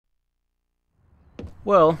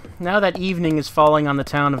Well, now that evening is falling on the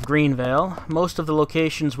town of Greenvale, most of the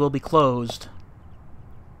locations will be closed.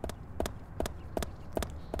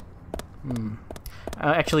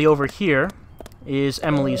 Actually, over here is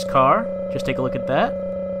Emily's car. Just take a look at that.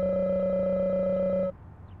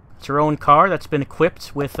 It's her own car that's been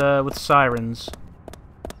equipped with sirens.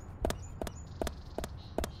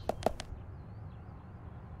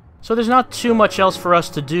 So there's not too much else for us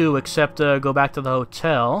to do except go back to the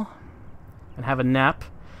hotel and have a nap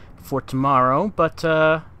for tomorrow. But,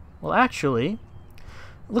 well, actually,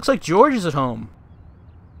 it looks like George is at home.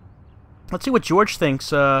 Let's see what George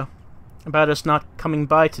thinks about us not coming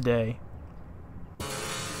by today.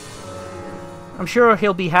 I'm sure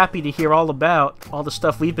he'll be happy to hear all about all the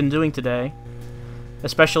stuff we've been doing today,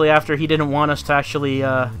 especially after he didn't want us to actually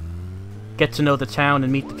get to know the town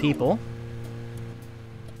and meet the people.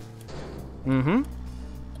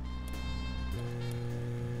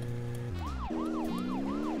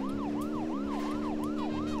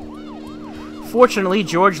 Fortunately,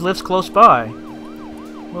 George lives close by.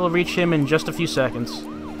 We'll reach him in just a few seconds.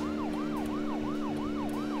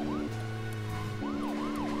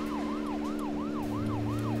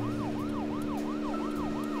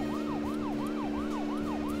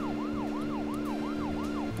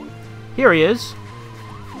 Here he is.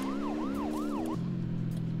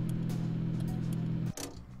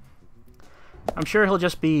 I'm sure he'll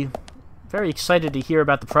just be very excited to hear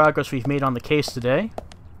about the progress we've made on the case today.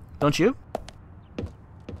 Don't you?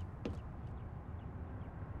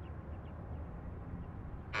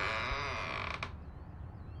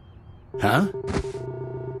 Huh?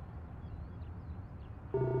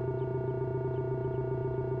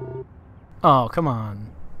 Oh, come on.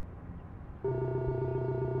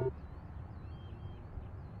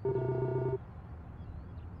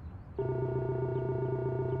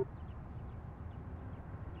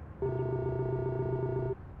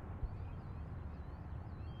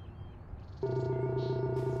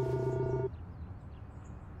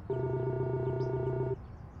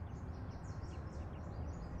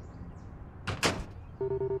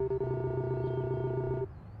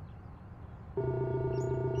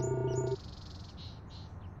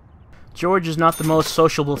 George is not the most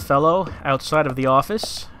sociable fellow outside of the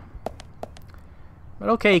office. But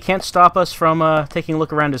okay, he can't stop us from taking a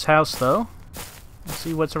look around his house, though. Let's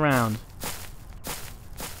see what's around.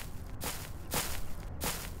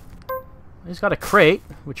 He's got a crate,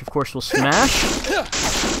 which of course we'll smash.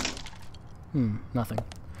 Nothing.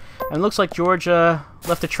 And it looks like George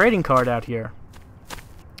left a trading card out here.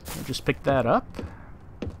 We'll just pick that up.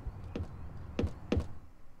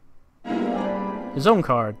 His own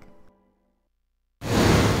card.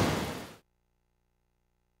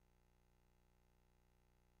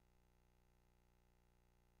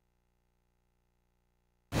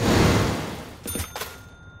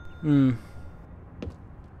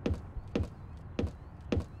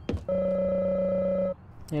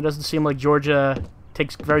 It doesn't seem like Georgia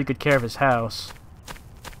takes very good care of his house.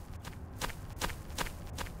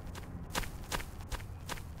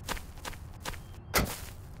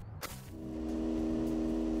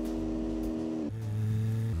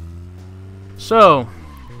 So,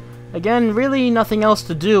 again, really nothing else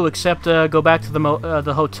to do except go back to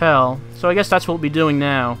the hotel. So I guess that's what we'll be doing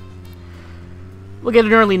now. We'll get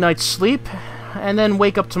an early night's sleep, and then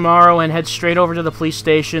wake up tomorrow and head straight over to the police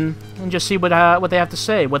station and just see what they have to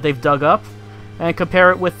say, what they've dug up, and compare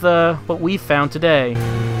it with what we've found today.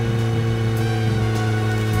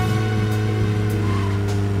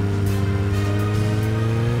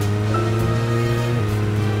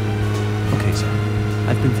 Okay, sir.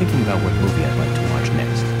 I've been thinking about what movie I'd like to watch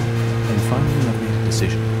next, and finally I've made a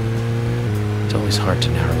decision. It's always hard to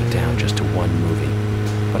narrow it down just to one movie,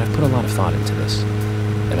 but I've put a lot of thought into this,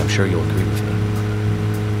 and I'm sure you'll agree with me.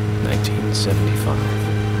 1975.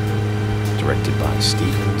 Directed by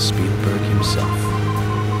Steven Spielberg himself.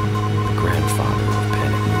 The grandfather of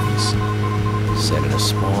panic movies. Set in a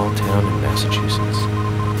small town in Massachusetts.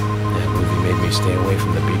 That movie made me stay away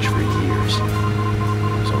from the beach for years.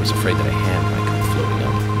 I was always afraid that a hand might come floating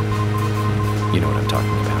up. You know what I'm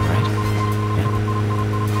talking about, right?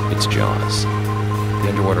 Yeah. It's Jaws. The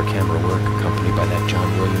underwater camera work accompanied by that John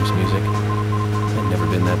Williams music. I'd never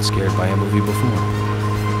been that scared by a movie before.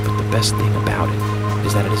 But the best thing about it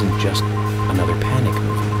is that it isn't just another panic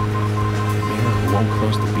movie. A mayor who won't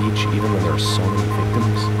close the beach even when there are so many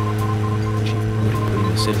victims. She putting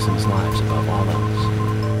the citizens' lives above all else.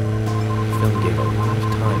 The film gave a lot of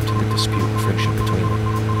time to the dispute and friction between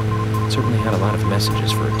them. It certainly had a lot of messages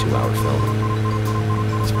for a 2-hour film.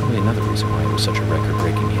 That's probably another reason why it was such a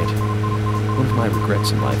record-breaking hit. One of my regrets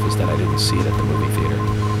in life is that I didn't see it at the movie theater.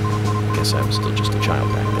 I guess I was still just a child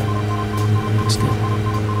back then. But still,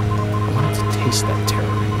 I wanted to taste that terror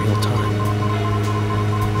in real time.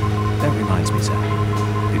 That reminds me, Zach.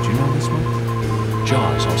 Did you know this one?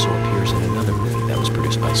 Jaws also appears in another movie that was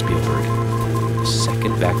produced by Spielberg, the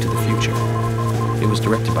second Back to the Future. It was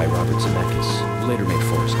directed by Robert Zemeckis, who later made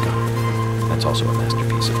Forrest Gump. That's also a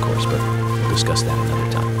masterpiece, of course, but we'll discuss that another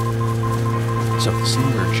time. So the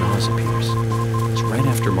scene where Jaws appears is right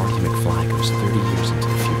after Marty McFly goes 30 years into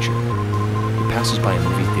the future. He passes by a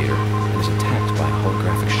movie theater and is attacked by a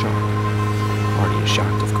holographic shark. Marty is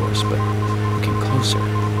shocked, of course, but looking closer,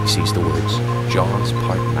 he sees the words, Jaws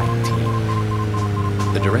Part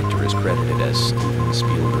 19. The director is credited as Steven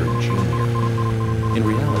Spielberg Jr. In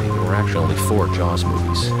reality, there were actually only 4 Jaws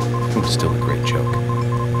movies. It was still a great joke.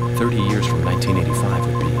 30 years from 1985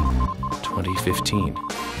 would be 2015.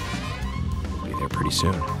 We'll be there pretty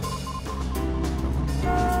soon.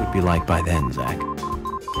 What would it be like by then, Zach?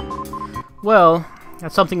 Well,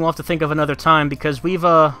 that's something we'll have to think of another time, because we've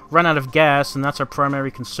run out of gas, and that's our primary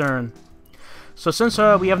concern. So since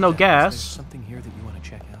we have no gas... There's something here that you want to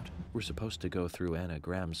check out? We're supposed to go through Anna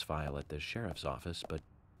Graham's file at the sheriff's office, but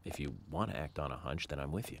if you want to act on a hunch, then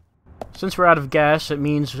I'm with you. Since we're out of gas, it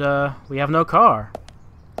means we have no car.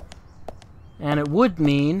 And it would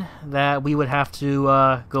mean that we would have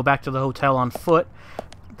to go back to the hotel on foot.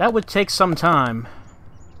 That would take some time.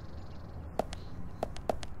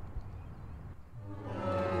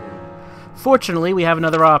 Fortunately, we have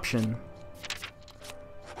another option.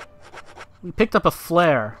 We picked up a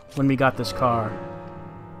flare when we got this car.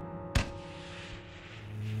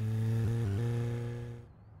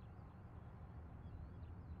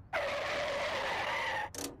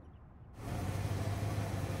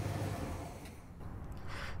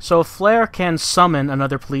 So a flare can summon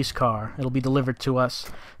another police car. It'll be delivered to us.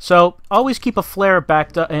 So always keep a flare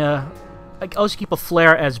backed up. Always keep a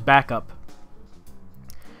flare as backup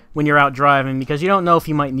when you're out driving, because you don't know if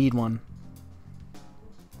you might need one.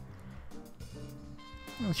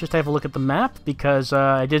 Let's just have a look at the map, because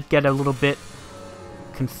I did get a little bit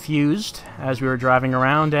confused as we were driving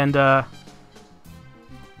around. And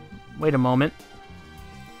wait a moment.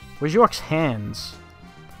 Where's York's hands?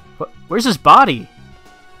 Where's his body?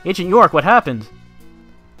 Agent York, what happened?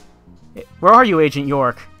 Where are you, Agent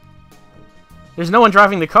York? There's no one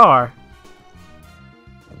driving the car.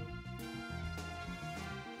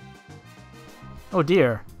 Oh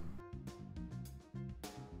dear.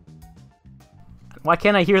 Why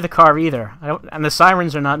can't I hear the car either? And the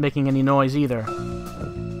sirens are not making any noise either.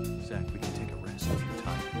 Zach, we can take a rest if you're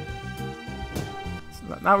tired.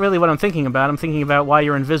 It's not really what I'm thinking about. I'm thinking about why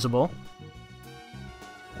you're invisible.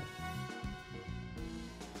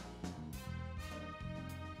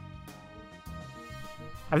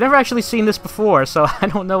 I've never actually seen this before, so I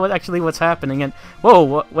don't know what's happening. And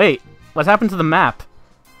whoa, wait, what happened to the map?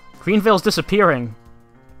 Greenville's disappearing.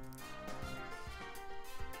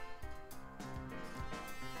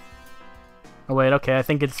 Oh wait, okay, I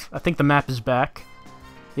think the map is back.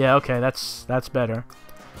 Yeah, okay, that's better.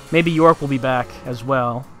 Maybe York will be back as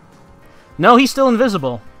well. No, he's still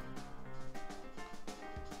invisible.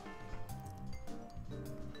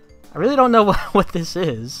 I really don't know what this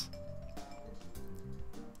is.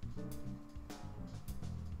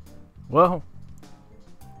 Whoa.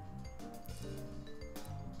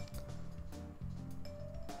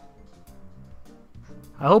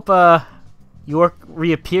 I hope York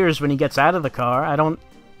reappears when he gets out of the car. I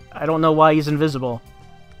don't know why he's invisible.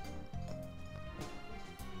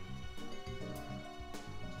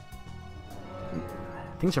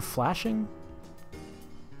 Things are flashing?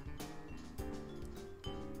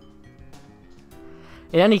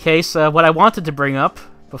 In any case, what I wanted to bring up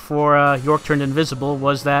before York turned invisible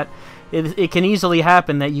was that it can easily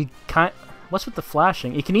happen that you what's with the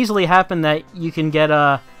flashing? It can easily happen that you can get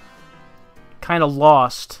kind of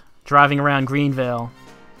lost driving around Greenville.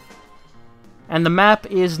 And the map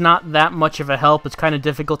is not that much of a help. It's kind of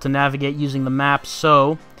difficult to navigate using the map,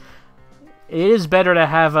 so it is better to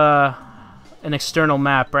have an external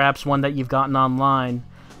map, perhaps one that you've gotten online.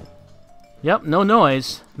 Yep, no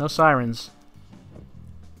noise, no sirens.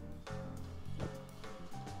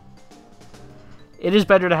 It is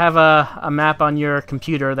better to have a map on your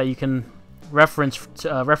computer that you can reference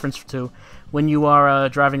to when you are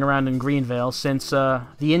driving around in Greenville, since the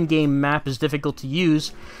in-game map is difficult to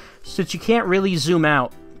use, since you can't really zoom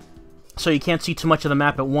out, so you can't see too much of the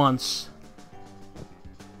map at once.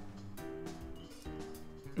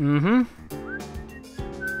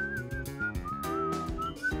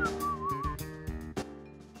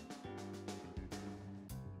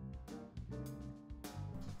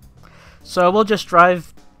 So we'll just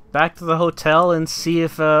drive back to the hotel and see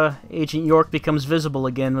if Agent York becomes visible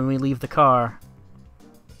again when we leave the car.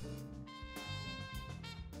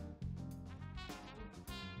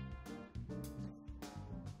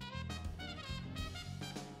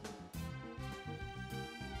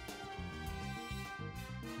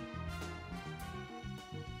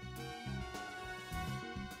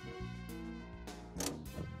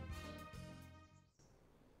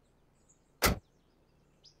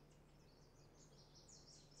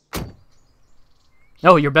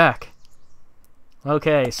 Oh, you're back.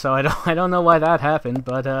 Okay, so I don't know why that happened,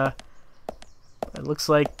 but it looks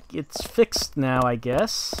like it's fixed now, I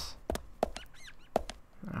guess.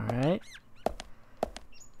 Alright.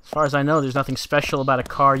 As far as I know, there's nothing special about a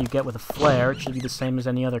car you get with a flare. It should be the same as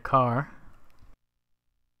any other car.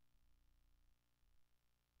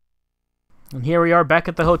 And here we are back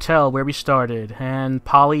at the hotel where we started, and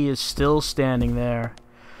Polly is still standing there.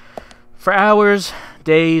 For hours,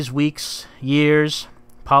 days, weeks, years,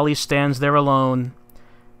 Polly stands there alone,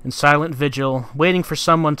 in silent vigil, waiting for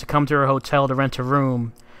someone to come to her hotel to rent a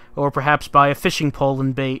room, or perhaps buy a fishing pole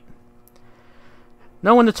and bait.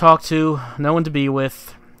 No one to talk to, no one to be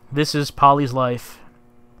with. This is Polly's life,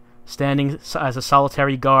 standing as a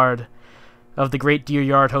solitary guard of the Great Deer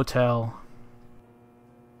Yard Hotel.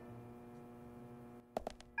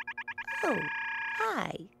 Oh,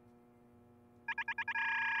 hi.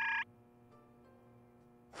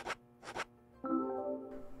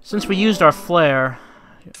 Since we used our flare,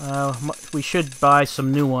 we should buy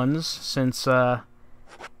some new ones, since, as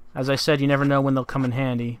I said, you never know when they'll come in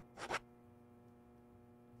handy.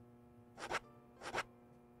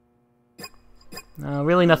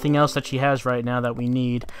 Really nothing else that she has right now that we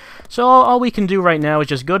need. So all we can do right now is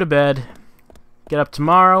just go to bed, get up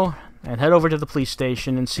tomorrow, and head over to the police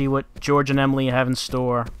station and see what George and Emily have in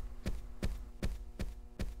store.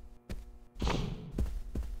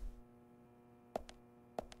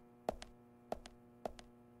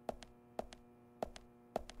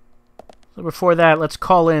 So before that, let's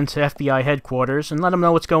call in to FBI headquarters and let them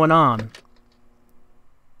know what's going on.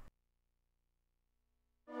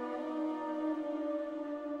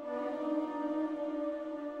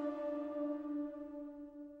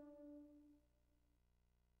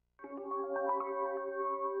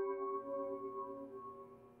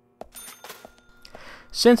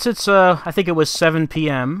 Since it's, I think it was 7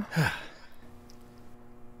 p.m.,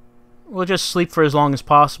 we'll just sleep for as long as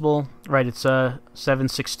possible. Right, it's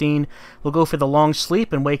 7:16. We'll go for the long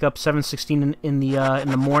sleep and wake up 7:16 in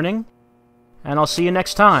the morning. And I'll see you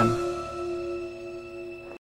next time.